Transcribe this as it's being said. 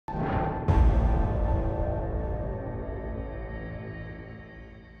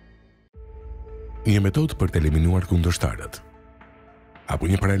Një metodë për të eliminuar kundërshtarët, apo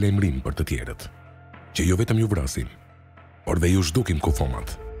një paralajmërim për të tjerët, që jo vetëm ju vrasin, por dhe ju zhdukin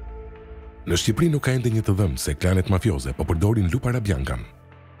kufomat. Në Shqipëri nuk ka ende një të dhënë se klanet mafioze po përdorin lupa arabiankan,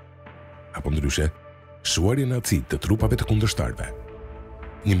 apo ndryshe, shuarje në acid të trupave të kundërshtarëve.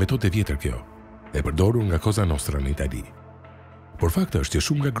 Një metodë e vjetër kjo, e përdorur nga Cosa Nostra në Itali. Por fakti është që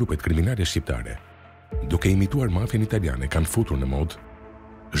shumë nga grupet kriminale shqiptare, duke imituar mafien italiane, kanë futur në mod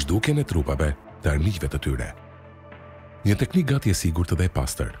zhdukjen e trupave të armiqve të tyre. Një teknik gati e sigurt dhe e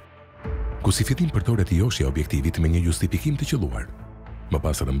pastër, ku si fillim përdoret joshja e objektivit me një justifikim të qelluar, më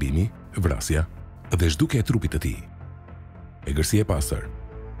pas rrëmbimi, vrasja dhe zhdukja e trupit të tij. Egërsia e pastër,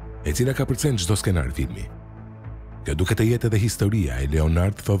 e cila ka përcen çdo skenar filmi. Kjo duket të jetë edhe historia e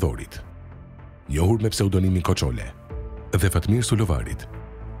Leonard Thodhorit, njohur me pseudonimin Koçolja, dhe Fatmir Sulovarit,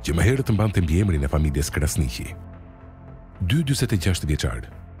 që më herët mbante mbiemrin e familjes Krasniqi. Dy 46 vjeçar,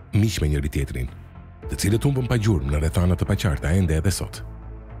 miq me njëri tjetrin, të cilët humbën pa gjurmë në rrethana të paqarta ende edhe sot.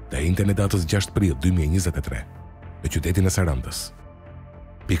 Të njëjtën në datës 6 prill 2023, në qytetin e Sarandës.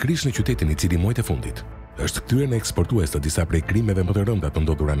 Pikërisht në qytetin i cili muajt e fundit është kthyer në eksportues të disa prej krimeve më të rënda të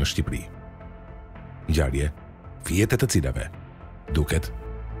ndodhura në Shqipëri. Ngjarje, fjetet të cilave duket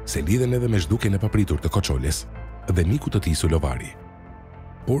se lidhen edhe me zhdukjen e papritur të Koçoljes dhe miku të tij Sulovari.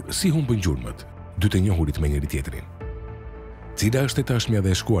 Por si humbën gjurmët dy të njohurit me njëri tjetrin? Cila është e tashmja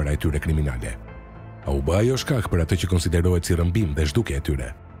dhe e shkuara e tyre kriminale? A u bë ajo shkak për atë që konsiderohet si rrëmbim dhe zhdukje e tyre?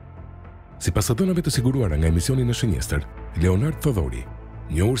 Sipas së dhënave të siguruara nga Emisioni Në shënjestër, Leonard Thodhori,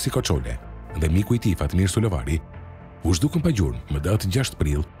 njohur si Koçolja, dhe miku i tij Fatmir Sulovari, u zhdukën pa gjurmë më datë 6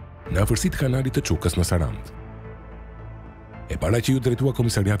 prill në afërsitë të kanalit të Çukës në Sarandë. E para që ju drejtua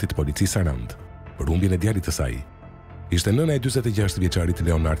komisariatit të policisë Sarandë për humbjen e djalit të saj, ishte nëna e 46 vjeçarit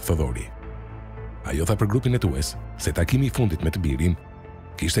Leonard Thodhori. Ajo tha për grupin e tues se takimi i fundit me të birin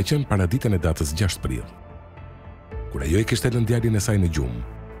kishte qenë para ditën e datës 6 prill. Kur ajo e kishte lënë djalin e saj në gjumë,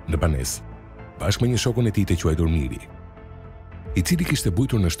 në banesë, bashkë me një shokun e tij të quajtur Miri, i cili kishte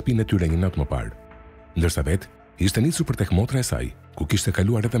bujtur në shtëpinë e tyre një natë më parë, ndërsa vetë ishte nisur për tek motra e saj, ku kishte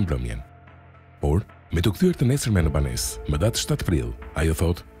kaluar edhe mbrëmjen. Por, me të kthyer të nesërme në banesë, më datë 7 prill, ajo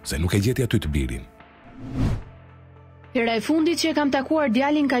thotë se nuk e gjeti aty të birin. Hera e fundit që e kam takuar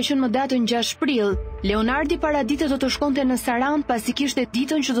djalin ka qenë më datën 6 prill. Leonardi para ditës do të shkonte në Sarandë pasi kishte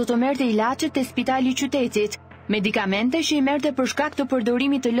ditën që do të merrte ilaçet te spitali i qytetit, medikamente që i merrte për shkak të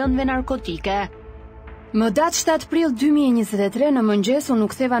përdorimit të lëndëve narkotike. Më datë 7 prill 2023 në mëngjes unë u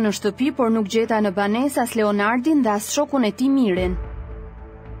ktheva në shtëpi, por nuk gjeta në banesë as Leonardin dhe as shokun e tij Mirin.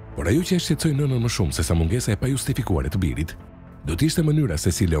 Por ajo që e shqetësoi nënën më shumë se sa mungesa e pajustifikuar e të birit, do të ishte mënyra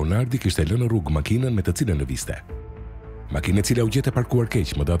se si Leonardi kishte lënë në rrugë makinën me të cilën lëvizte. Makinë e cila u gjete parkuar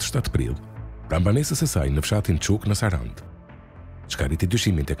keq më datë 7 prill, pranë banesës së saj në fshatin Çuk në Sarandë. Çka rriti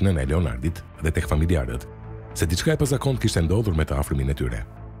dyshimin tek nëna e Leonardit dhe tek familjarët se diçka e pazakontë kishte ndodhur me të afërmin e tyre.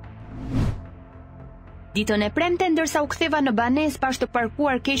 Ditën e premte, ndërsa u ktheva në banesë pas të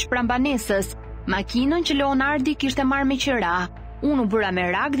parkuar keq pranë banesës, makinën që Leonardi kishte marrë me qira, unë u bëra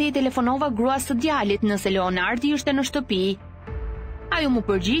merak dhe i telefonova gruas së djalit nëse Leonardi ishte në shtëpi. Ajo mu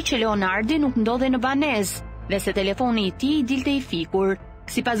përgjigj që Leonardi nuk ndodhej në banesë dhe se telefoni i tij dilte i fikur.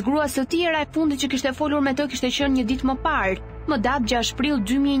 Sipas gruas së tij, era e fundit që kishte folur me të kishte qenë një ditë më parë, më datë 6 prill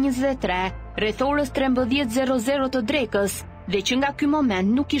 2023, rreth orës 13:00 të drekës, dhe që nga ky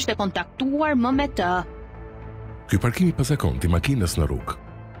moment nuk kishte kontaktuar më me të. Ky parkim i pazakontë i makinës në rrugë,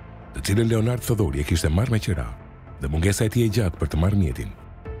 të cilën Leonard Thodhori e kishte marrë me qira, dhe mungesa e tij e gjatë për të marrë mjetin,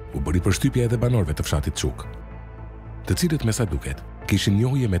 u bëri përshtypje edhe banorëve të fshatit Çuk, të cilët me sa duket kishin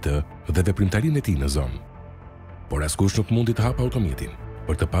njohje me të dhe veprimtarinë e tij në zonë. Por askush nuk mundi të hapë automjetin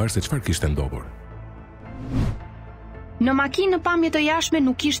për të parë se çfarë kishte ndodhur. Në makinë në pamje të jashtme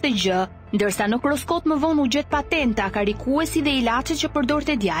nuk kishte gjë, ndërsa në kroskot më vonë u gjet patenta, karikuesi dhe ilaçet që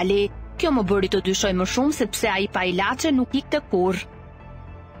përdorte djali. Kjo më bëri të dyshoj më shumë se pse ai pa ilaçe nuk ikte kurrë.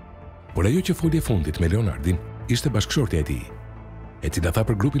 Por ajo që foli e fundit me Leonardin ishte bashkëshortja e tij, e cila tha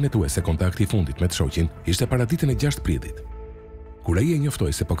për grupin e tues se kontakti i fundit me të shoqin ishte para ditën e 6 prillit, kur ai e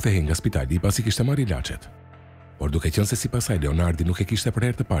njoftoi se po kthehej nga spitali pasi kishte marrë ilaçet. Por duke qenë se sipas saj Leonardi nuk e kishte për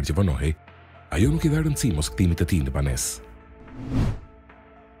herë të parë që vonohej, ajo nuk i dha rëndësi mos kthimit të tij në banesë.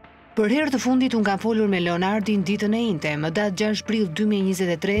 Për herë të fundit unë kam folur me Leonardin ditën e njëjtë, më datë 6 prill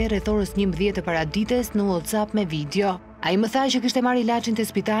 2023 rreth orës 11 të paradites në WhatsApp me video. Ai më tha që kishte marrë ilaçin te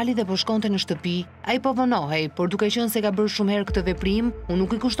spitali dhe po shkonte në shtëpi. Ai po vonohej, por duke qenë se ka bërë shumë herë këtë veprim, unë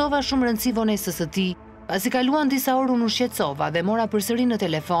nuk i kushtova shumë rëndësi vonesës së tij. Pasi kaluan disa orë unë u shqetësova dhe mora përsëri në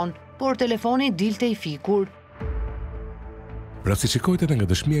telefon, por telefoni dilte i fikur. Pra si shikojt edhe nga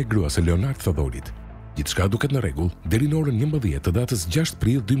dëshmia e gruas së Leonard Thodhorit, gjithçka duket në rregull deri në orën 11 të datës 6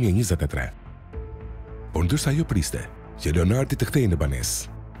 prill 2023. por ndërsa ajo priste që Leonardi të kthehej në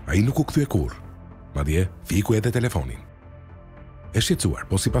banesë, ai nuk u kthye kurrë. Madje fiku edhe telefonin. E shqetësuar,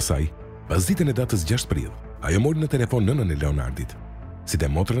 po sipas saj, pas ditën e datës 6 prill, ajo mori në telefon nënën e Leonardit, si dhe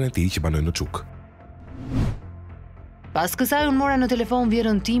motrën e tij që banoi në Çuk. Pas kësaj unë mora në telefon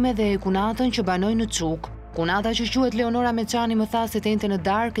vjerën time dhe kunatën që banoi në Çuk. Kunata që quhet Leonora Meçani më tha se të ente në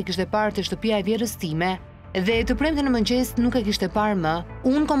darkë e kishte parë te shtëpia e vjerës time dhe të premte në mëngjes nuk e kishte parë më.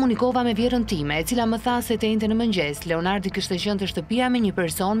 Unë komunikova me vjerën time, e cila më tha se të ente në mëngjes Leonardi kishte qenë te shtëpia me një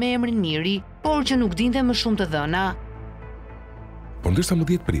person me emrin Miri, por që nuk dinte më shumë të dhëna. Por ndërsa më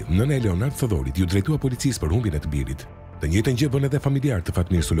 10 prill, nëna e Leonard Thodhorit ju drejtua policisë për humbjen e të birit, të njëjtën gjë bën edhe familjar të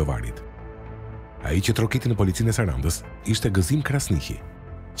Fatmir Sulovarit. Ai që trokiti në policinë e Sarandës ishte Gëzim Krasniqi,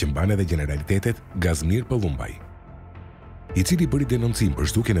 që mban edhe generalitetet Gazmir Pëllumbaj, i cili bëri denoncim për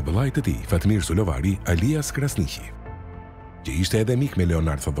zhdukjen e vëllait të tij, Fatmir Sulovari alias Krasniqi, që ishte edhe mik me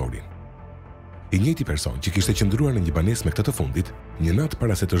Leonard Thodhorin. I njëjti person që kishte qëndruar në një banesë me këtë të fundit një natë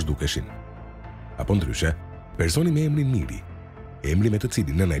para se të zhdukeshin. Apo ndryshe, personi me emrin Miri, emri me të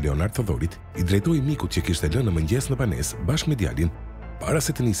cilin nëna e Leonard Thodhorit i drejtoi mikut që kishte lënë në mëngjes në banesë bashkë me djalin para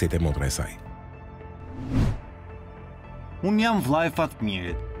se të nisej te motra e saj. Unë jam vllai i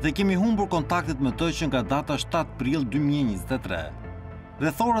Fatmirit dhe kemi humbur kontaktet me të që nga data 7 prill 2023.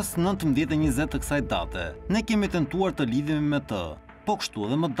 Rreth orës 19:20 të kësaj date, ne kemi tentuar të lidhemi me të, po kështu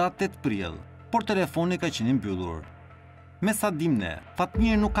edhe më datë 8 prill, por telefoni ka qenë i mbyllur. Me sa dim ne,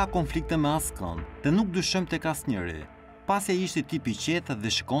 Fatmiri nuk ka konflikte me askënd dhe nuk dyshojmë tek asnjëri, pasi ai ishte tip i qetë dhe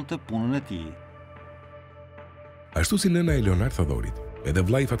shikonte punën e tij. Ashtu si nëna e Leonard Thodhorit, edhe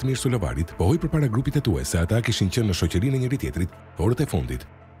vllai Fatmir Sulovarit pohoi përpara grupit hetues se ata kishin qenë në shoqërinë e njëri tjetrit orët e fundit,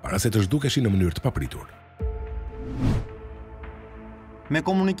 para se të zhdukeshin në mënyrë të papritur. Me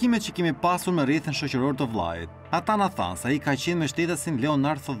komunikimet që kemi pasur me rrethin shoqëror të vllait, ata na thanë se ai ka qenë me shtetasin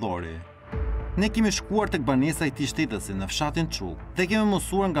Leonard Thodhori. Ne kemi shkuar tek banesa e këtij shtetasi në fshatin Çuk dhe kemi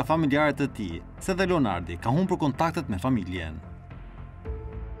mësuar nga familjarët e tij se dhe Leonardi ka humbur kontaktet me familjen.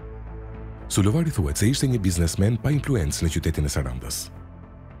 Sulovari thuhet se ishte një biznesmen pa influencë në qytetin e Sarandës.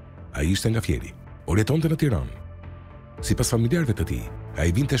 Ai ishte nga Fjeri, por jetonte në Tiranë. Sipas familjarëve të tij,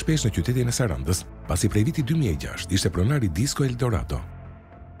 ai vinte shpesh në qytetin e Sarandës, pasi prej vitit 2006 ishte pronar i Disco Eldorado.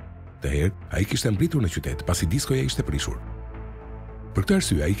 Të herë, ai kishte mbritur në qytet pasi diskoja ishte prishur. Për këtë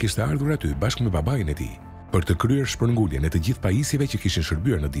arsye ai kishte ardhur aty bashkë me babain e tij për të kryer shpërnguljen e të gjithë pajisjeve që kishin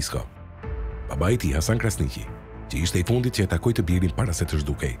shërbyer në disko. Babai i tij, Hasan Krasniqi, që ishte i fundit që e takoi të birin para se të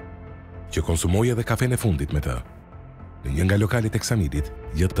zhdukej, që konsumoi edhe kafen e fundit me të, në një nga lokalet e Ksamilit,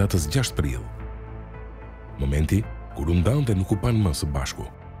 gjatë datës 6 prill. Momenti kur u ndan dhe nuk u pan më së bashku.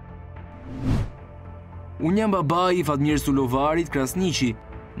 Unë jam babai i Fatmir Sulovarit, Krasniqi.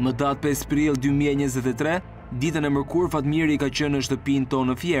 Më datë 5 prill 2023, ditën e mërkurë Fatmiri ka qenë në shtëpinë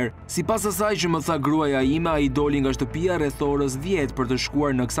tonë në Fjerë. Sipas asaj që më tha gruaja ime, ai doli nga shtëpia rreth orës 10 për të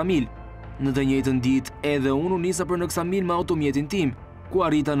shkuar në Ksamil. Në të njëjtën ditë, edhe unë u nisa për në Ksamil me automjetin tim, ku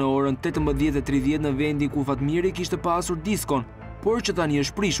arrita në orën 18:30 në vendin ku Fatmiri kishte pasur diskon, por që tani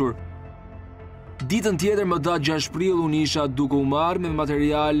është prishur. Ditën tjetër më datë 6 prill unë isha duke u marrë me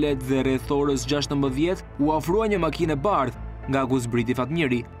materialet dhe rreth orës 16 u ofrua një makinë e bardhë nga ku zbriti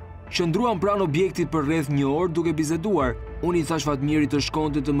Fatmiri. Qëndruam pranë objektit për rreth një orë duke biseduar. Unë i thash Fatmirit të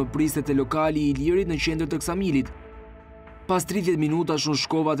shkonte të më priste te lokali i Ilirit në qendër të Ksamilit. Pas 30 minutash unë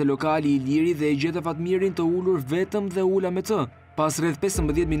shkova te lokali i Ilirit dhe e gjeta Fatmirin të ulur vetëm dhe ula me të. Pas rreth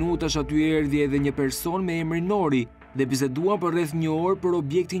 15 minutash aty erdhi edhe një person me emrin Nori dhe biseduam për rreth një orë për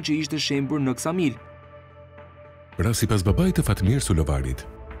objektin që ishte shembur në Ksamil. Pra sipas babait të Fatmir Sulovarit,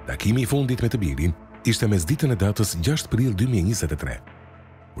 takimi i fundit me të birin ishte mesditën e datës 6 prill 2023.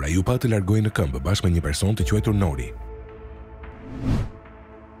 Kur ai u pa të largojë në këmbë bashkë me një person të quajtur Nori.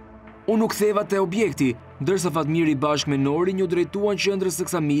 Unë u ktheva te objekti, ndërsa Fatmiri bashkë me Nori një drejtuan qendrës së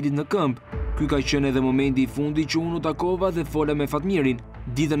Ksamilit në këmbë. Ky ka qenë edhe momenti i fundit që unë u takova dhe fola me Fatmirin.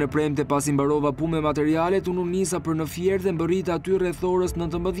 Ditën e premte pasi mbarova punë me materialet, unë u nisa për në Fjerë dhe mbërrita aty rreth orës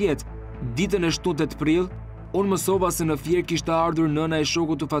 19. Ditën e 7 prill, unë mësova se në Fjerë kishte ardhur nëna e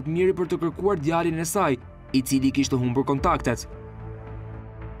shokut të Fatmirit për të kërkuar djalin e saj, i cili kishte humbur kontaktet.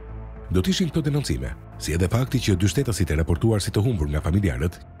 Do t'ishin këto denoncime, si edhe fakti që dy shtetasit e raportuar si të humbur nga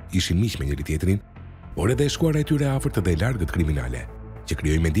familjarët ishin miq me njëri tjetrin, por edhe e shkuara e tyre afërt dhe largët kriminale, që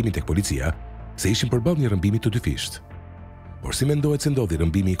krijoi mendimin tek policia se ishin përballë një rrëmbimi të dyfisht. Por si mendohet se ndodhi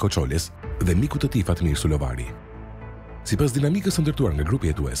rrëmbimi i Koçoljes dhe mikut të tij Fatmir Sulovari? Sipas dinamikës së ndërtuar nga grupi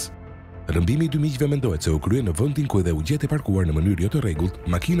hetues, rrëmbimi i dy miqve mendohet se u krye në vendin ku edhe u gjet e parkuar në mënyrë jo të rregullt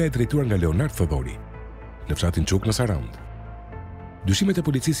makina e drejtuar nga Leonard Thodhori, në fshatin Çuk në Sarandë. Dyshimet e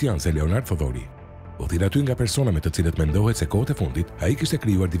policisë janë se Leonard Thodhori u thirr aty nga persona me të cilët mendohet se kohët e fundit ai kishte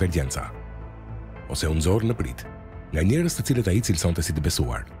krijuar divergjenca. ose u nxorr në prit nga njerëz të cilët ai cilësonte si të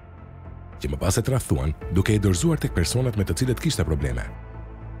besuar, që më pas e tradhtuan duke i dorëzuar tek personat me të cilët kishte probleme.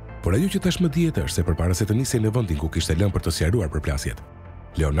 Por ajo që tashmë dihet është se përpara se të nisej në vendin ku kishte lënë për të sqaruar përplasjet,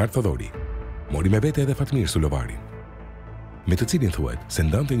 Leonard Thodhori mori me vete edhe Fatmir Sulovarin, me të cilin thuhet se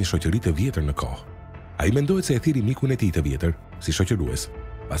ndante një shoqëri të vjetër në kohë. Ai mendohet se e thiri mikun e tij të vjetër si shoqërues,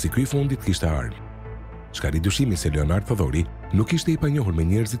 pasi ky i fundit kishte armë. Çka ri dyshimin se Leonard Thodhori nuk ishte i panjohur me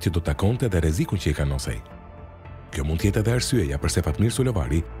njerëzit që do të takonte dhe rrezikun që i kanosej. Kjo mund të jetë edhe arsyeja pse Fatmir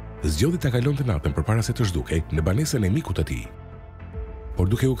Sulovari zgjodhi ta kalonte natën përpara se të zhdukej në banesën e mikut të tij. Por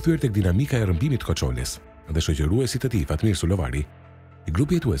duke u kthyer tek dinamika e rrëmbimit të Koçoljes dhe shoqëruesit të tij Fatmir Sulovari,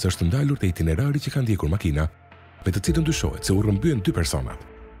 grupi jetues është ndalur te itinerari që ka ndjekur makina, me të cilën dyshohet se u rrëmbyen 2 personat.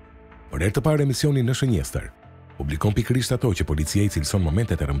 Për herë të parë emisioni Në shënjestër publikon pikërisht ato që policia i cilëson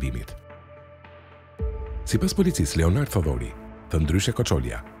momentet e rrëmbimit. Sipas policisë, Leonard Thodhori, të ndryshe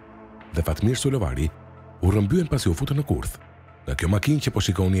Koçolja dhe Fatmir Sulovari u rrëmbyen pasi u futën në kurth nga kjo makinë që po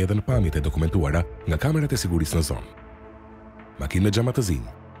shikoni edhe në pamjet e dokumentuara nga kamerat e sigurisë në zonë. Makinë me xhama të zinj,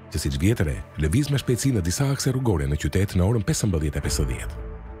 që siç vjet re, lëviz me shpejtësi në disa akse rrugore në qytet në orën 15:50.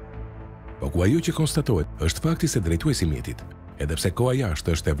 Po ku ajo që konstatohet është fakti se drejtuesi i mjetit, edhe pse koha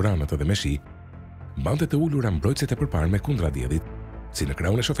jashtë është e vranët edhe me shi, mbante të ulura mbrojtësit e përparme kundra diellit, si në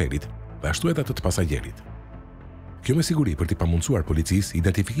kraun e shoferit dhe ashtu edhe atë të pasagerit. Kjo me siguri për t'i pamundsuar policisë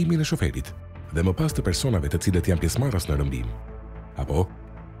identifikimin e shoferit dhe më pas të personave të cilët janë pjesëmarrës në rrëmbim, apo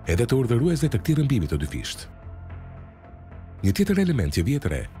edhe të urdhëruesve të këtij rrëmbimi të dyfisht. Një tjetër element që vjet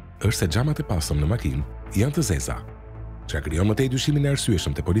re është se xhamat e pasëm në makinë janë të zeza, çka krijon më tej dyshimin e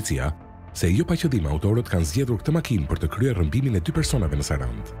arsyeshëm te policia se jo pa qëllim autorët kanë zgjedhur këtë makinë për të kryer rrëmbimin e 2 personave në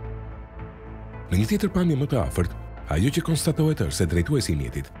Sarandë. Në një tjetër pamje më të afërt, ajo që konstatohet është se drejtuesi i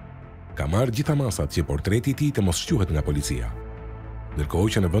mjetit ka marrë gjitha masat që portreti i tij të mos shquhet nga policia.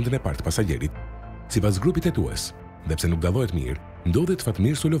 Ndërkohë që në vendin e parë të pasagerit, sipas grupit hetues, dhe pse nuk dallohet mirë, ndodhet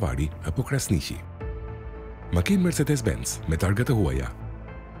Fatmir Sulovari apo Krasniqi. Makinë Mercedes-Benz me targa të huaja,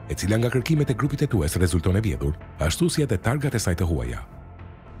 e cila nga kërkimet e grupit hetues rezulton e vjedhur, ashtu si edhe targat e saj të huaja.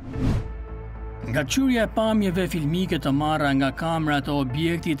 Nga qyrja e pamjeve filmike të marra nga kamerat e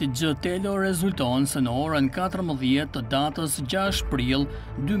objektit Gjatë rezulton se në orën 14 të datës 6 prill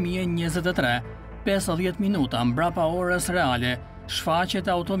 2023, 50 minuta mbrapa orës reale, shfaqet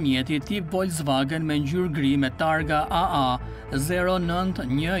automjeti tip Volkswagen me ngjyrë gri me targa AA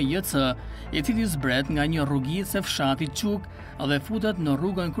 091JC, i cili zbret nga një rrugicë e fshatit Çuk dhe futet në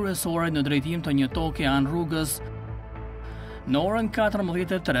rrugën kryesore në drejtim të një toke anë rrugës. Në orën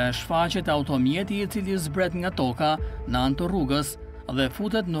 14:03 shfaqet automjeti i cili zbret nga toka në anë të rrugës dhe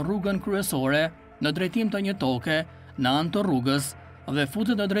futet në rrugën kryesore në drejtim të një toke në anë të rrugës dhe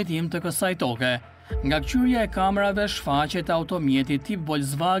futet në drejtim të kësaj toke. Nga qyrja e kamerave shfaqet automjeti tip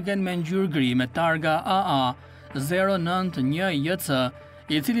Volkswagen me ngjyrë gri me targa AA 091JC,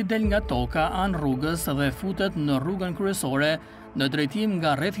 i cili del nga toka anë rrugës dhe futet në rrugën kryesore në drejtim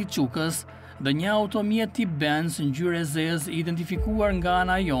nga rrethi Çukës, dhe një automjet tip Benz ngjyrë zezë identifikuar nga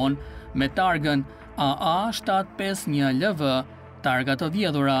ana jon me targën AA 751LV, targa të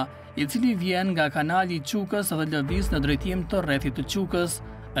vjedhura, i cili vjen nga kanali i Çukës dhe lëviz në drejtim të rrethit të Çukës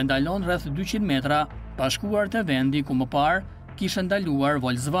dhe ndalon rreth 200 metra pa shkuar te vendi ku më parë kishte ndaluar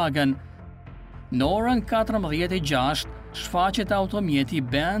Volkswagen. Në orën 14:06 shfaqet automjeti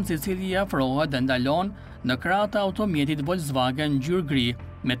Benz i cili i afrohet dhe ndalon në krah të automjetit Volkswagen ngjyrë gri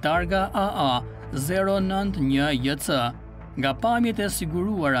me targa AA 091JC. Nga pamjet e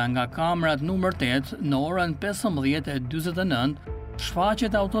siguruara nga kamerat numër 8 në orën 15:49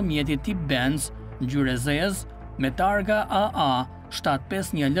 shfaqet automjeti tip Benz ngjyrë zezë me targa AA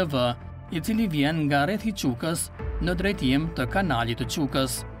 751LV, i cili vjen nga rrethi Çukës në drejtim të kanalit të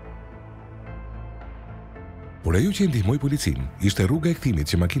Çukës. Por ajo që ndihmoi policinë ishte rruga e kthimit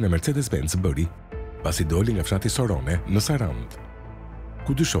që makina Mercedes-Benz bëri pasi doli nga fshati Sorone në Sarandë,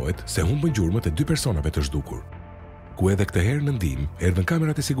 ku dyshohet se humbën gjurmët e 2 personave të zhdukur, ku edhe këtë herë në ndihmë erdhën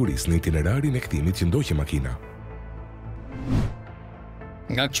kamerat e sigurisë në itinerarin e kthimit që ndoqi makina.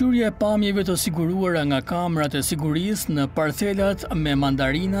 Nga qyrja e pamjeve të siguruara nga kamerat e sigurisë në parcelat me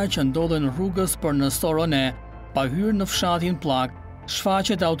mandarina që ndodhen rrugës për në Sorone, pa hyrë në fshatin Pllak,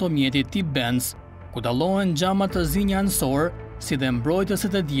 shfaqet automjeti tip Benz, ku dallohen xhamat të zinj anësor, si dhe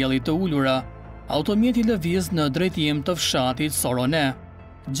mbrojtësit e diellit të ulura. Automjeti lëviz në drejtim të fshatit Sorone.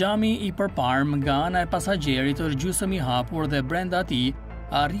 Xhami i përparm nga ana e pasagerit është gjysmë i hapur dhe brenda tij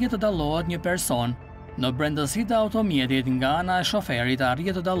arrit të dallohet një person. Në brendësitë e automjetit nga ana e shoferit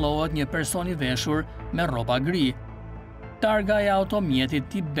arrit të dallohet një person i veshur me rroba gri. Targa e automjetit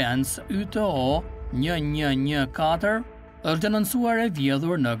tip Benz YTO 1114 është denoncuar e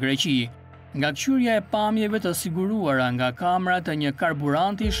vjedhur në Greqi. Nga kqyrja e pamjeve të siguruara nga kamerat e një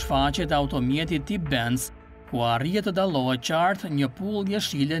karburanti shfaqet automjeti tip Benz, ku arrijet të dallohet qartë një pull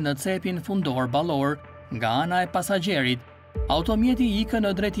jeshile në cepin fundor ballor nga ana e pasagjerit. Automjeti ikë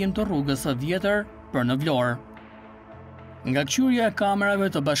në drejtim të rrugës së vjetër për në Vlorë. Nga kqyrja e kamerave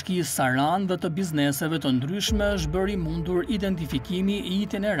të bashkisë Sarandë dhe të bizneseve të ndryshme është bëri mundur identifikimi i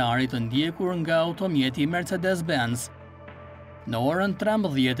itinerarit të ndjekur nga automjeti Mercedes-Benz. Në orën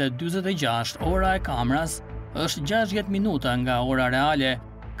 13:46, ora e kameras është 60 minuta nga ora reale.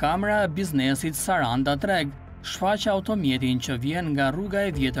 Kamera e biznesit Saranda treg shfaq automjetin që vjen nga rruga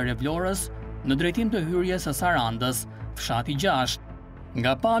e vjetër e Vlorës në drejtim të hyrjes së Sarandës, fshati 6.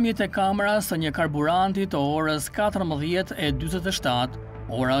 Nga pamjet e kameras së një karburanti të orës 14:47,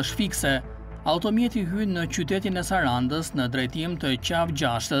 ora është fikse. Automjeti hyn në qytetin e Sarandës në drejtim të qaf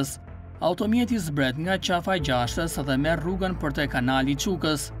gjashtës. Automjeti zbret nga qafa e gjashtës dhe merr rrugën për te kanali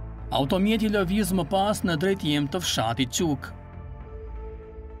Çukës. Automjeti lëviz më pas në drejtim të fshatit Çuk.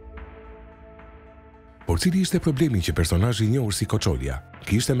 Por cili ishte problemi që personazhi i njohur si Koçolja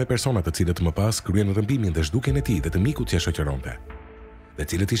kishte me persona të cilët më pas kryen rrëmbimin dhe zhdukjen e tij dhe të mikut që e shoqëronte, dhe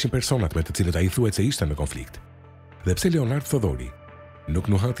cilët ishin personat me të cilët ai thuhet se ishte në konflikt. Dhe pse Leonard Thodhori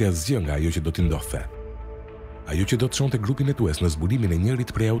nuk nuhati asgjë nga ajo që do t'i ndodhte. Ajo që do të çonte grupin e tues në zbulimin e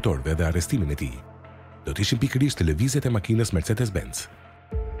njërit prej autorëve dhe arrestimin e tij, do të ishin pikërisht lëvizjet e makinës Mercedes-Benz,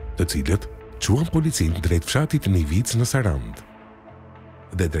 të cilët çuan policin drejt fshatit Nivic në Sarandë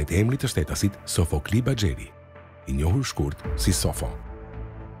dhe drejt emrit të shtetasit Sofokli Baxheri, i njohur shkurt si Sofo.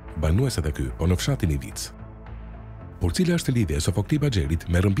 Banues edhe ky, po në fshatin Nivic. Por cila është lidhja e Sofokli Baxherit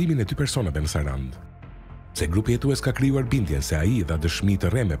me rrëmbimin e dy personave në Sarandë? Se grupi hetues ka krijuar bindjen se ai dha dëshmi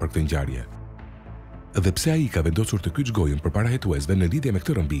të rreme për këtë ngjarje. Dhe pse ai ka vendosur të kyç gojën përpara hetuesve në lidhje me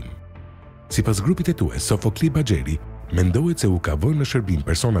këtë rrëmbim? Sipas grupit hetues, Sofokli Baxheri mendohet se u ka vënë në shërbim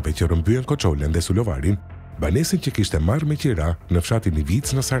personave që rrëmbyen Koçolën dhe Sulovarin, banesën që kishte marrë me qira në fshatin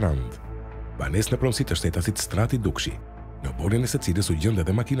Nivic në Sarandë. Banesë në pronësi të shtetasit Strati Dukshi, në borën e së cilës u gjende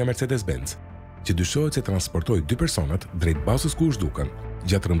dhe makina Mercedes-Benz, që dyshohet se transportoi dy personat drejt bazës ku u zhdukën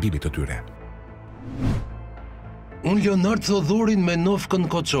gjatë rrëmbimit të tyre. Unë Leonard Thodhorin me nofkën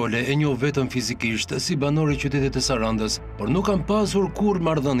Koçole e njoh vetëm fizikisht si banor i qytetit të Sarandës, por nuk kam pasur kurrë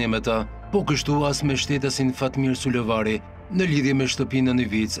marrëdhënie me ta, po kështu as me shtetasin Fatmir Sulovari. Në lidhje me shtëpinë në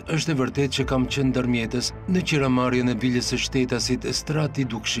Nivic, është e vërtet që kam qenë ndërmjetës në qiramarrjen e vilës së shtetasit Strati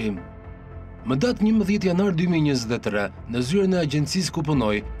Dukshi. Më datë 11 janar 2023, në zyrën e agjencisë ku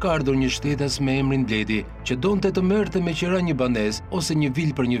punoj, ka ardhur një shtetas me emrin Bledi, që donte të merrte me qira një banesë ose një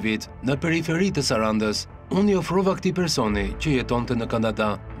vilë për një vit në periferi të Sarandës. Unë i ofrova këtij personi që jetonte në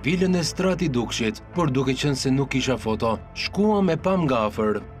Kanada vilën e Strati Dukshit, por duke qenë se nuk kisha foto, shkuam me pam nga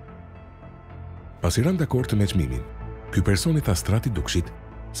afër. Pasi ranë dakord me çmimin, ky person i tha Strati Dukshit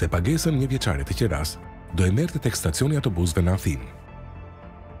se pagesën një vjeçare të qiras do e merrte tek stacioni autobusëve në Athinë.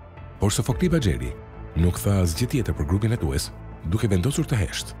 Por Sofokli Baxheri nuk tha asgjë tjetër për grupin hetues, duke vendosur të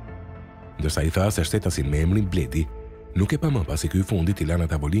heshtë. Ndërsa i tha se shtetasin me emrin Bledi nuk e pa më pasi ky i fundit i lana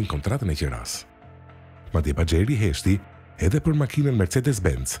tavolin kontratën e qiras. Madje Baxheri heshti edhe për makinën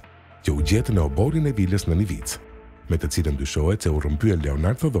Mercedes-Benz, që u gjetë në oborin e vilës në Nivic, me të cilën dyshohet se u rrëmbyen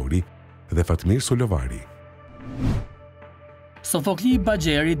Leonard Thodhori dhe Fatmir Sulovari. Sofokli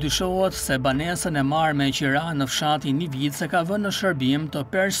Baxheri dyshohet se banesën e marrë me qira në fshatin Nivic se ka vënë në shërbim të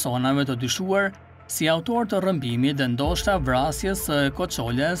personave të dyshuar si autor të rrëmbimit dhe ndoshta vrasjes së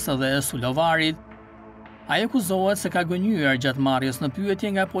Koçolës dhe Sulovarit. Ai akuzohet se ka gënjur gjatë marrjes në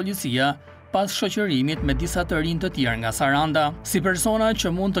pyetje nga policia pas shoqërimit me disa të rinj të tjerë nga Saranda, si persona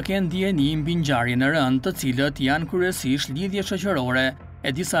që mund të kenë dijeni mbi ngjarjen e rënd, të cilët janë kryesisht lidhje shoqërore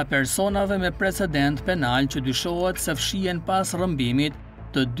e disa personave me precedent penal që dyshohet se fshihen pas rrëmbimit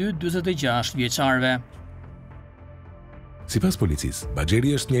të dy 46 vjeçarëve. Sipas policisë,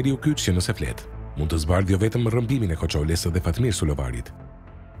 Baxheri është njeriu kyç që nëse flet, mund të zbardhë jo vetëm rrëmbimin e Koçolës dhe Fatmir Sulovarit,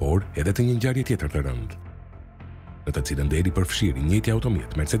 por edhe të një ngjarje tjetër të rëndë, në të cilën deri përfshiri njëjti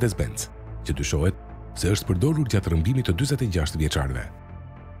automjet Mercedes-Benz, që dyshohet se është përdorur gjatë rrëmbimit të 46 vjeçarëve.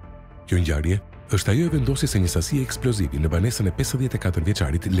 Kjo ngjarje është ajo e vendosjes së një sasie eksplozivi në banesën e 54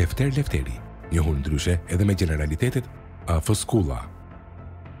 vjeçarit Lefter Lefteri, njohur ndryshe edhe me generalitetet AF Skulla.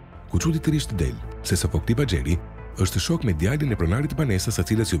 Ku çuditërisht del se Sofokli Baxheri është shok me djalin e pronarit të banesës së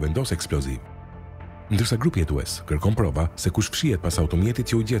cilës ju vendos eksploziv. Ndërsa grupi hetues kërkon prova se kush fshihet pas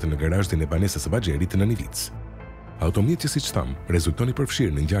automjetit që u gjetë në garazhin e banesës së Baxherit në Nivic. Automjet që siç tham, rezulton i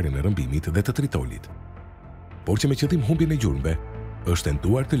përfshirë në ngjarjen e rrëmbimit dhe të tritolit, por që me qëllim humbjen e gjurmëve, është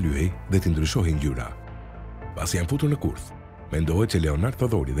tentuar të lyej dhe të ndryshohej ngjyra. Pasi janë futur në kurth, mendohet që Leonard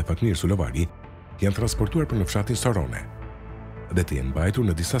Thodhori dhe Fatmir Sulovari janë transportuar për në fshatin Sorone. dhe të jenë mbajtur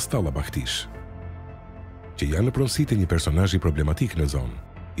në disa stalla baktish, që janë në pronësitë e një personazhi problematik në zonë,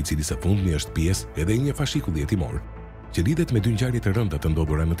 i cili së fundmi është pjesë edhe i një fashikulli hetimor, që lidhet me 2 ngjarje të rënda të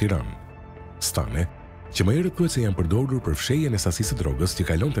ndodhura në Tiranë. Stane, që më herët thuhet se janë përdorur për fshehjen e sasisë së drogës që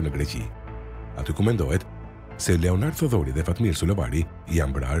kalonte në Greqi. Aty ku mendohet se Leonard Thodhori dhe Fatmir Sulovari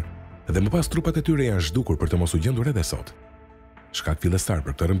janë vrarë dhe më pas trupat e tyre janë zhdukur për të mos u gjendur edhe sot. Shkak fillestar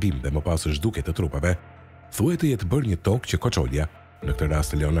për këtë rrëmbim dhe më pas zhdukje të trupave, thuhet të jetë bërë një tokë që Koçolja, në këtë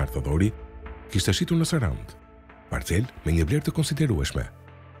rast Leonard Thodhori, kishte shitur në Sarandë, parcel me një vlerë të konsiderueshme,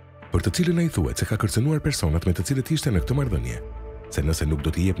 për të cilën ai thuhet se ka kërcënuar personat me të cilët ishte në këtë marrëdhënie, se nëse nuk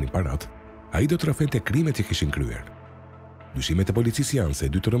do t'i jepnin parat, ai do të rrafente krimet që kishin kryer. Dyshimet e policisë janë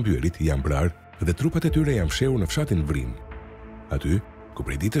se 2 të rrëmbyerit janë vrarë dhe trupat e tyre janë fshehur në fshatin Vrin, aty ku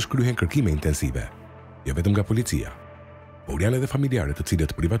prej ditësh kryhen kërkime intensive, jo vetëm nga policia, por janë edhe familjarët të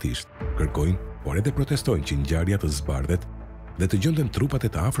cilët privatisht kërkojnë, por edhe protestojnë që ngjarja të zbardhet dhe të gjenden trupat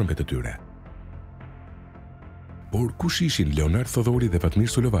e të afërmve të tyre. Por kush ishin Leonard Thodhori dhe Fatmir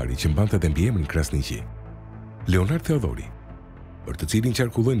Sulovari që mbante dhe mbiemrin Krasniqi? Leonard Thodhori, për të cilin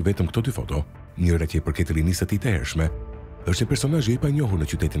qarkullojnë vetëm këto 2 foto, njëra që i përket rinisë së tij të hershme, është një personazh i panjohur në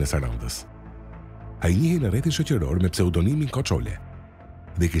qytetin e Sarandës. Ai njihej në rrethin shoqëror me pseudonimin Koçolja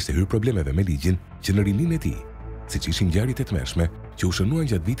dhe kishte hyrë problemeve me ligjin që në rinin e tij, siç ishin ngjarjet e tmerrshme që u shënuan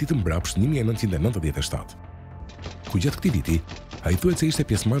gjatë vitit të mbrapsht 1997. Ku gjatë këtij viti, ai thuhet se ishte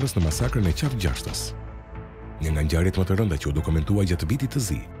pjesëmarrës në masakrën e Qafë Gjashtës. Një nga ngjarjet më të rënda që u dokumentua gjatë vitit të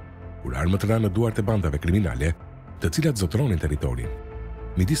zi, kur armët ranë në duart e bandave kriminale, të cilat zotronin territorin,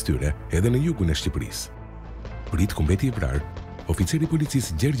 midis tyre edhe në jugun e Shqipërisë. Prit ku mbeti i vrarë oficeri i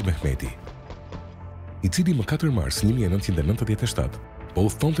policisë Gjergj Mehmeti, i cili më 4 mars 1997 po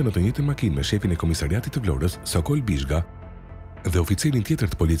udhtonte në të njëjtën makinë me shefin e komisariatit të Vlorës, Sokol Bizhga, dhe oficerin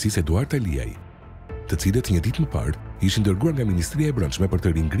tjetër të policisë Eduard Aliaj, të cilët një ditë më parë ishin dërguar nga Ministria e Brendshme për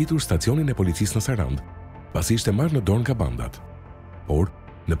të ringritur stacionin e policisë në Sarandë, pasi ishte marrë në dorë nga bandat. Por,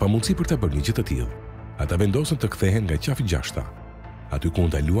 në pamundësi për ta bërë një gjë të tillë, ata vendosën të kthehen nga Qafë Gjashta, aty ku u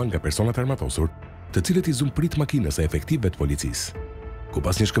ndaluan nga personat armatosur, të cilët i zum prit makinës e efektivëve të policisë. Ku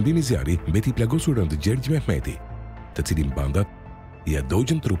pas një shkëmbimi zjarri, mbeti i plagosur rënd Gjergj Mehmeti, të cilin bandat i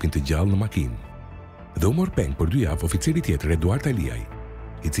adogjën trupin të gjallë në makinë. Dhe u mor peng për 2 javë oficeri tjetër Eduard Aliaj,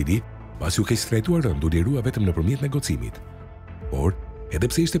 i cili, pasi u keq trajtuar rënd, u lirua vetëm nëpërmjet negocimit. Por, edhe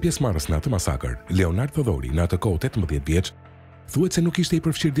pse ishte pjesëmarrës në atë masakër, Leonard Thodhori, në atë kohë 18 vjeç, thuhet se nuk ishte i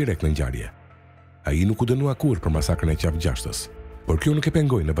përfshirë direkt në ngjarje. Ai nuk u dënua kurrë për masakrën e Qafë Gjashtës, por kjo nuk e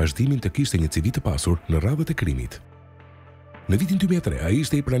pengoi në vazhdimin të kishte një CV të pasur në radhët e krimit. Në vitin 2003, ai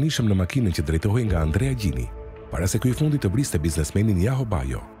ishte i pranishëm në makinën që drejtohej nga Andrea Gjini, para se ky i fundit të vriste biznesmenin Jaho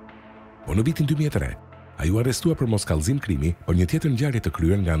Bajo. Po në vitin 2003, ai u arrestua për moskallëzim krimi për një tjetër ngjarje të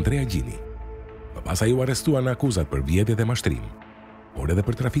kryer nga Andrea Gjini. Më pas ai u arrestua në akuzat për vjedhje dhe mashtrim, por edhe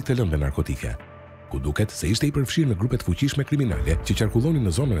për trafik të lëndë narkotike, ku duket se ishte i përfshirë në grupe të fuqishme kriminale që qarkullonin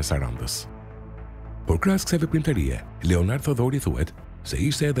në zonën e Sarandës. Por krahas kësaj veprimtarie, Leonard Thodhori thuhet se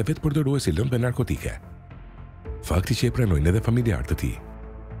ishte edhe vetë përdoruesi lëndëve narkotike. Fakti që e pranojnë edhe familjarët të tij,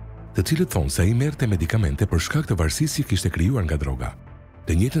 të cilët thonë se ai merrte medikamente për shkak të varësisë që kishte krijuar nga droga.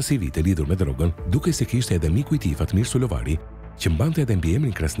 Të njëjtën CV të lidhur me drogën, duke se kishte edhe miku i tij Fatmir Sulovari, që mbante edhe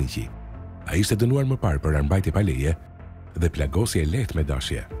mbiemrin Krasniqi. Ai ishte dënuar më parë për armbajtje pa leje dhe plagosje e lehtë me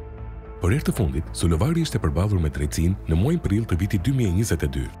dashje. Por herë të fundit, Sulovari ishte përballur me drejtësinë në muajin prill të vitit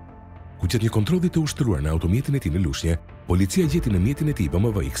 2022. Ku gjatë një kontrolli të ushtruar në automjetin e tij në Lushnjë, policia gjeti në mjetin e tij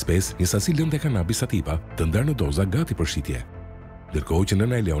BMW X5 një sasi lëndë kanabis sativa të ndarë në doza gati për shitje. Ndërkohë që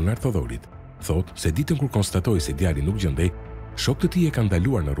nëna e Leonard Thodhorit thotë se ditën kur konstatoi se djali nuk gjendej, shokët e tij e kanë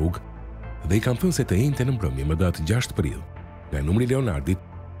ndaluar në rrugë dhe i kanë thënë se të enjte në mbrëmje më datë 6 prill. Nga numri i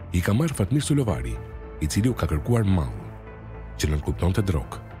Leonardit i ka marrë Fatmir Sulovari, i cili u ka kërkuar mall, që nënkuptonte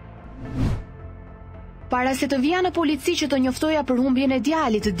drogë. Para se të vija në polici që të njoftoja për humbjen e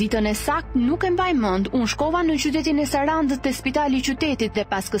djalit ditën e saktë, nuk e mbaj mend, unë shkova në qytetin e Sarandës te spitali i qytetit dhe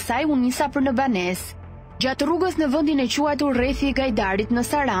pas kësaj unë nisa për në banesë. Gjatë rrugës në vendin e quajtur rrethi i Gajdarit në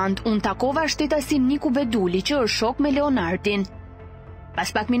Sarandë, unë takova shtetasin Niku Beduli, që është shok me Leonardin. Pas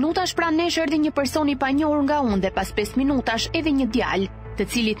pak minutash pranë nesh erdhi një person i panjohur nga unë dhe pas 5 minutash edhe një djalë, të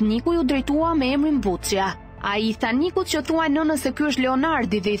cilit Niku ju drejtua me emrin Buçja. Ai i tha Nikut që thuaj nënës se ky është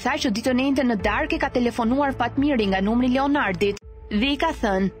Leonardi dhe i tha që ditën e njëjtën në darkë ka telefonuar Fatmiri nga numri Leonardit dhe i ka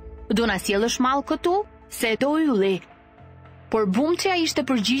thënë: "Do na sjellësh mall këtu, se do ylli." Por Buçja ishte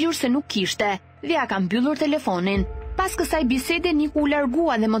përgjigjur se nuk kishte dhe ja ka mbyllur telefonin. Pas kësaj bisede Niku u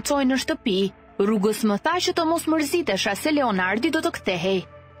largua dhe më çoi në shtëpi. Rrugës më tha që të mos mërzitesha se Leonardi do të kthehej.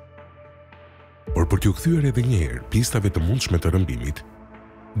 Por për t'u kthyer edhe një herë pistave të mundshme të rrëmbimit,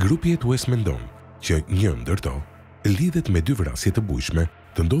 grupi hetues mendon që një ndër to lidhet me 2 vrasje të bujshme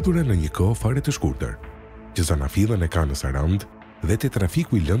të ndodhura në një kohë fare të shkurtër, që zanafillën e ka në Sarandë dhe te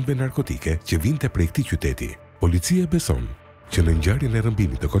trafiku i lëndëve narkotike që vinte prej këtij qyteti. Policia beson që në ngjarjen e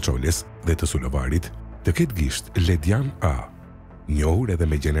rrëmbimit të Koçoljes dhe të Sulovarit të ketë gisht Ledian A, njohur edhe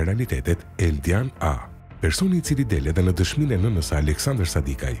me generalitetet Eldian A, personi i cili del edhe në dëshminë e nënës Aleksandr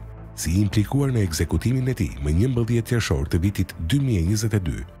Sadikaj, si implikuar në ekzekutimin e tij më 11 qershor të vitit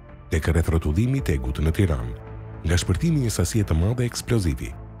 2022 tek rrethrotullimi i tegut në Tiranë, nga shpërtimi një sasie të madhe eksplozivi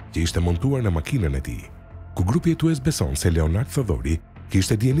që ishte montuar në makinën e tij, ku grupi jetues beson se Leonard Thodhori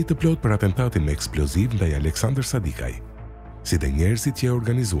kishte dieni të plot për atentatin me eksploziv ndaj Aleksandr Sadikaj, si dhe njerëzit që e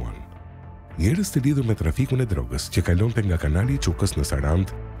organizuan. Njerëz të lidhur me trafikun e drogës që kalonte nga kanali i Çukës në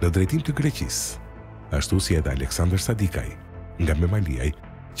Sarandë në drejtim të Greqisë, ashtu si edhe Aleksandr Sadikaj, nga Memaliaj,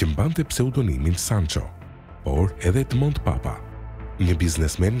 që mbante pseudonimin Sancho, por edhe Edmond Papa, një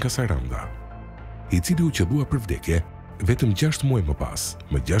biznesmen nga Saranda, i cili u qellua për vdekje vetëm 6 muaj më pas,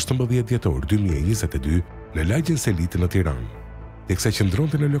 më 16 dhjetor 2022, në lagjen Selit në Tiranë, teksa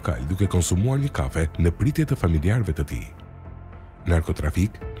qëndronte në lokal duke konsumuar një kafe në pritje të familjarëve të tij.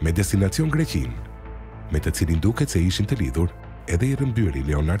 Narkotrafik me destinacion Greqinë, me të cilin duket se ishin të lidhur edhe i rrëmbyeri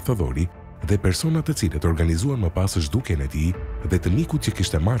Leonard Thodhori dhe personat të cilët organizuan më pas zhdukjen e tij dhe të mikut që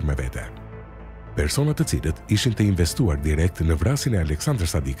kishte marrë me vete. Personat të cilët ishin të investuar direkt në vrasjen e Aleksandr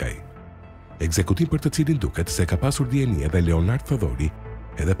Sadikaj. Ekzekutim për të cilin duket se ka pasur dieni edhe Leonard Thodhori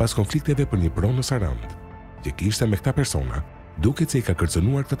edhe pas konflikteve për një pronë në Sarandë, që kishte me këta persona, duket se i ka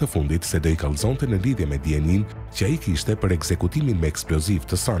kërcënuar këtë të fundit se do i kallëzonte në lidhje me dienin që ai kishte për ekzekutimin me eksploziv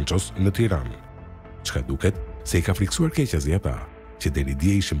të Sanchos në Tiranë. Çka duket se i ka friksuar keqezi ata, që deri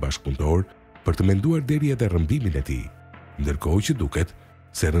dje ishin bashkëpunëtor për të menduar deri edhe rrëmbimin e tij, ndërkohë që duket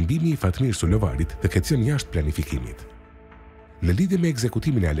se rrëmbimi i Fatmir Sulovarit të ketë qenë jashtë planifikimit. Në lidhje me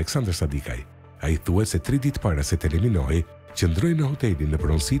ekzekutimin e Aleksandr Sadikaj, ai thuhet se 3 ditë para se të eliminohej, qëndroi në hotelin në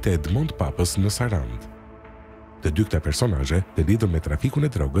pronësitë e Edmond Papës në Sarandë. Të dy këta personazhe të lidhur me trafikun e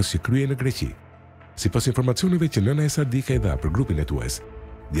drogës që kryej në Greqi. Sipas informacioneve që nëna e Sadikaj dha për grupin hetues,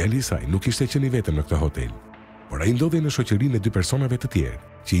 djali i saj nuk ishte qenë i vetëm në këtë hotel, por ai ndodhej në shoqërinë e 2 personave të tjerë,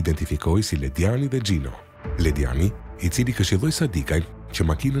 që identifikohej si Lediani dhe Gjino. Lediani, i cili këshilloi Sadikajn që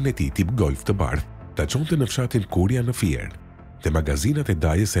makinën e tij tip Golf të bardhë ta çonte në fshatin Kurja në Fier, te magazinat e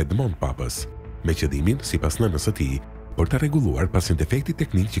dajës së Edmond Papës, me qëllimin, sipas nënës së tij, për ta rregulluar pas një defekti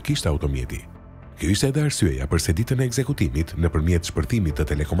teknik që kishte automjeti. Kjo ishte edhe arsyeja përse ditën e ekzekutimit, nëpërmjet shpërtimit të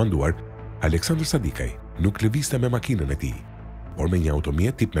telekomanduar, Aleksandr Sadikaj nuk lëvizte me makinën e tij, por me një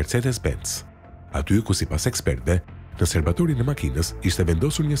automjet tip Mercedes-Benz. Aty ku sipas ekspertëve, në serbatorin e makinës ishte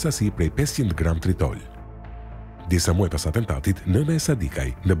vendosur një sasi prej 500 gram tritol. Disa muaj pas atentatit, nëna e Sadikaj,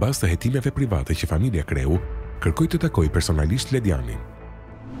 në bazë të hetimeve private që familja kreu, kërkoi të takojë personalisht Ledianin.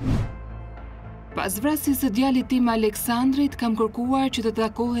 Pas vrasjes së djalit tim Aleksandrit, kam kërkuar që të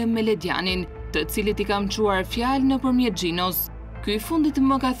takohem me Ledianin, të cilit i kam çuar fjalë nëpërmjet Gjinos. Ky i fundit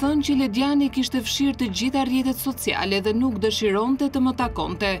më ka thënë që Lediani kishte fshirë të gjitha rrjetet sociale dhe nuk dëshironte të më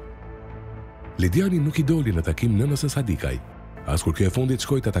takonte. Lediani nuk i doli në takim nënës së Sadikaj, as kur kjo e fundit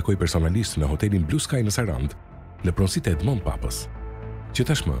shkoi të takojë personalisht në hotelin Blue Sky në Sarandë, në pronësitë e Edmond Papës, që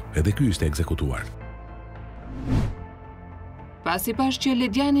tashmë edhe ky ishte ekzekutuar. Pasi pash që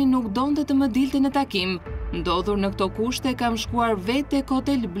Lediani nuk donte të më dilte në takim, ndodhur në këto kushte kam shkuar vetë tek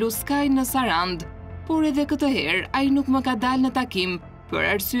hotel Blue Sky në Sarandë, por edhe këtë herë ai nuk më ka dalë në takim, për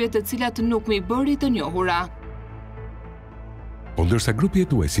arsye të cilat nuk më i bëri të njohura. Po ndërsa grupi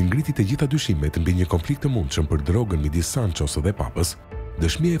hetues i ngriti të gjitha dyshimet mbi një konflikt të mundshëm për drogën midis Sanchos dhe Papës,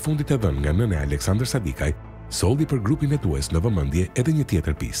 dëshmia e fundit e dhënë nga nëna e Aleksandr Sadikaj solli për grupin hetues në vëmendje edhe një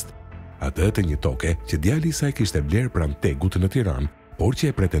tjetër pistë. Atë të një toke që djali i saj kishte blerë pranë tegut në Tiranë, por që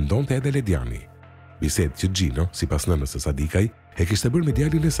e pretendonte edhe Lediani. Bisedë që Gjino, sipas nënës së Sadikaj, e kishte bërë me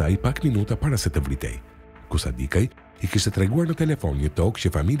djalin e saj pak minuta para se të vritej, ku Sadikaj i kishte treguar në telefon një tokë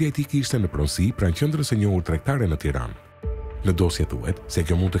që familja e tij kishte në pronësi pranë qendrës së njohur tregtare në Tiranë. Në dosje thuhet se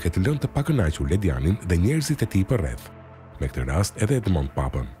kjo mund të ketë lënë të pakënaqur Ledianin dhe njerëzit e tij përreth, me këtë rast edhe Edmond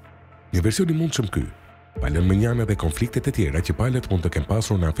Papën. Një version i mundshëm ky, pa lënë mënjanë dhe konfliktet e tjera që palët mund të kenë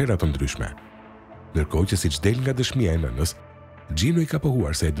pasur në afera të ndryshme. Ndërkohë që siç del nga dëshmia e nënës, Gjino i ka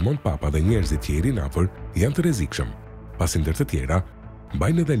pohuar se Edmond Papa dhe njerëzit që i rinë afër janë të rrezikshëm, pasi ndër të tjera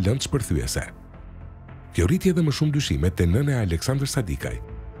mbajnë edhe lëndë shpërthyese. Kjo rriti edhe më shumë dyshimet te nëna e Aleksandr Sadikaj,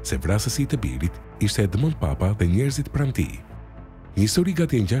 se vrasësi i të birit ishte Edmond Papa dhe njerëzit pranë tij. Një histori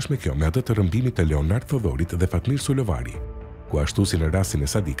gati e ngjashme kjo me atë të rrëmbimit të Leonard Thodhorit dhe Fatmir Sulovari, ku ashtu si në rastin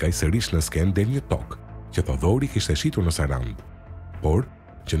e Sadikaj sërish në sken del një tokë që Thodhori kishte shitur në Sarandë, por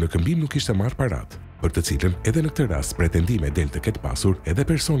që në këmbim nuk kishte marrë parat, për të cilën edhe në këtë rast pretendime del të ketë pasur edhe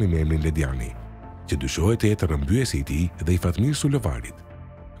personi me emrin Lediani. që dyshohet të jetë rrëmbyesi i tij dhe i Fatmir Sulovarit.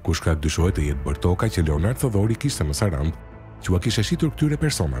 Ku shkak dyshohet të jetë bërtoka që Leonard Thodhori kishte në Sarandë, që ua kishte shitur këtyre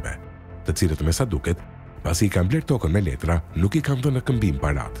personave, të cilët me sa duket, pasi i kanë bler tokën me letra, nuk i kanë dhënë në këmbim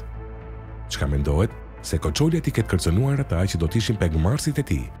parat. Çka mendohet se Koçolja t'i ketë kërcënuar ata që do të ishin pegmarrësit e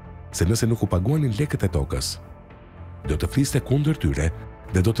tij, se nëse nuk u paguanin lekët e tokës, do të fliste kundër tyre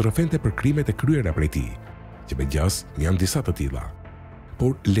dhe do të rrëfente për krimet e kryera prej tij, që me gjas janë disa të tilla.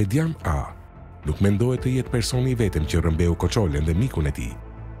 Por Ledian A nuk mendohet të jetë personi i vetëm që rrëmbeu Koçolën dhe mikun e tij,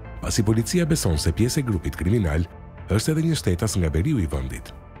 pasi policia beson se pjesë e grupit kriminal është edhe një shtetas nga veriu i vendit.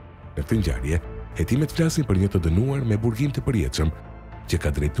 Në këtë ngjarje, hetimet flasin për një të dënuar me burgim të përjetshëm që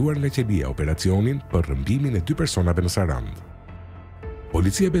ka drejtuar nga qeveria operacionin për rrëmbimin e 2 personave në Sarandë.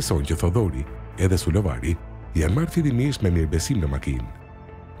 Policia beson që Thodhori edhe Sulovari janë marrë fillimisht me mirëbesim në makinë,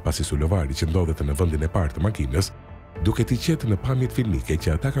 pasi Sulovari që ndodhet në vendin e parë të makinës, duket i qetë në pamjet filmike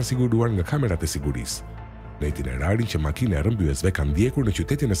që ata kanë siguruar nga kamerat e sigurisë, në itinerarin që makina e rrëmbyesve kanë ndjekur në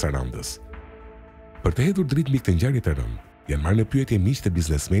qytetin e Sarandës. Për të hedhur dritë mbi këtë ngjarje të rëndë, janë marrë në pyetje miqtë e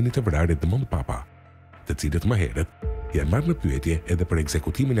biznesmenit të vrarë Edmond Papa, të cilët më herët janë marrë në pyetje edhe për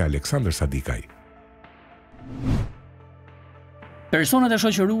ekzekutimin e Aleksandr Sadikaj. Personat e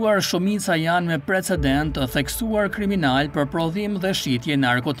shoqëruar shumica janë me precedent të theksuar kriminal për prodhim dhe shitje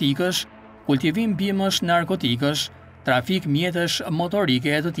narkotikësh, kultivim bimësh narkotikësh, trafik mjetësh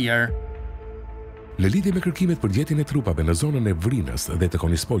motorike e të tjerë. Në lidhje me kërkimet për gjetjen e trupave në zonën e Vrinës dhe të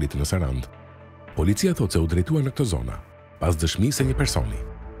Konispolit në Sarandë, policia thotë se u drejtua në këtë zonë pas dëshmisë së një personi,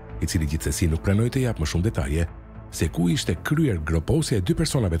 i cili gjithsesi nuk pranoi të jap më shumë detaje se ku ishte kryer groposja e 2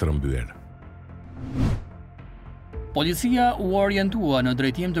 personave të rrëmbyer. Policia u orientua në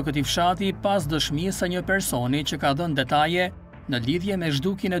drejtim të këtij fshati pas dëshmisë së një personi që ka dhënë detaje në lidhje me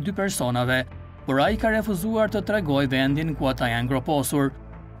zhdukjen e 2 personave, por ai ka refuzuar të tregojë vendin ku ata janë groposur.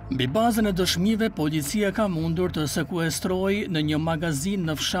 Mbi bazën e dëshmive, policia ka mundur të sekuestrojë në një magazin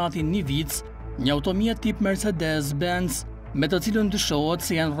në fshatin Nivic një automjet tip Mercedes-Benz, me të cilën dyshohet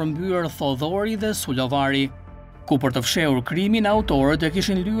se janë rrëmbyer Thodhori dhe Sulovari, ku për të fshehur krimin autorët e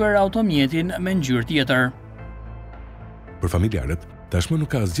kishin lyer automjetin me ngjyrë tjetër. Për familjarët, tashmë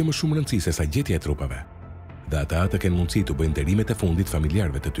nuk ka asgjë më shumë rëndësi se sa gjetja e trupave, dhe ata të kenë mundësi të bëjnë nderimet e fundit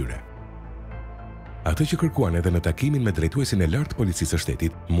familjarëve të tyre. Atë që kërkuan edhe në takimin me drejtuesin e lartë policisë së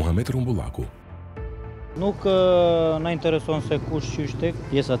shtetit, Muhamet Rumbullaku. Nuk na intereson se kush qysh tek,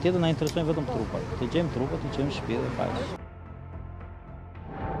 pjesa tjetër na interesojnë vetëm trupat. Të gjejmë trupat, të gjejmë shtëpi dhe faqe.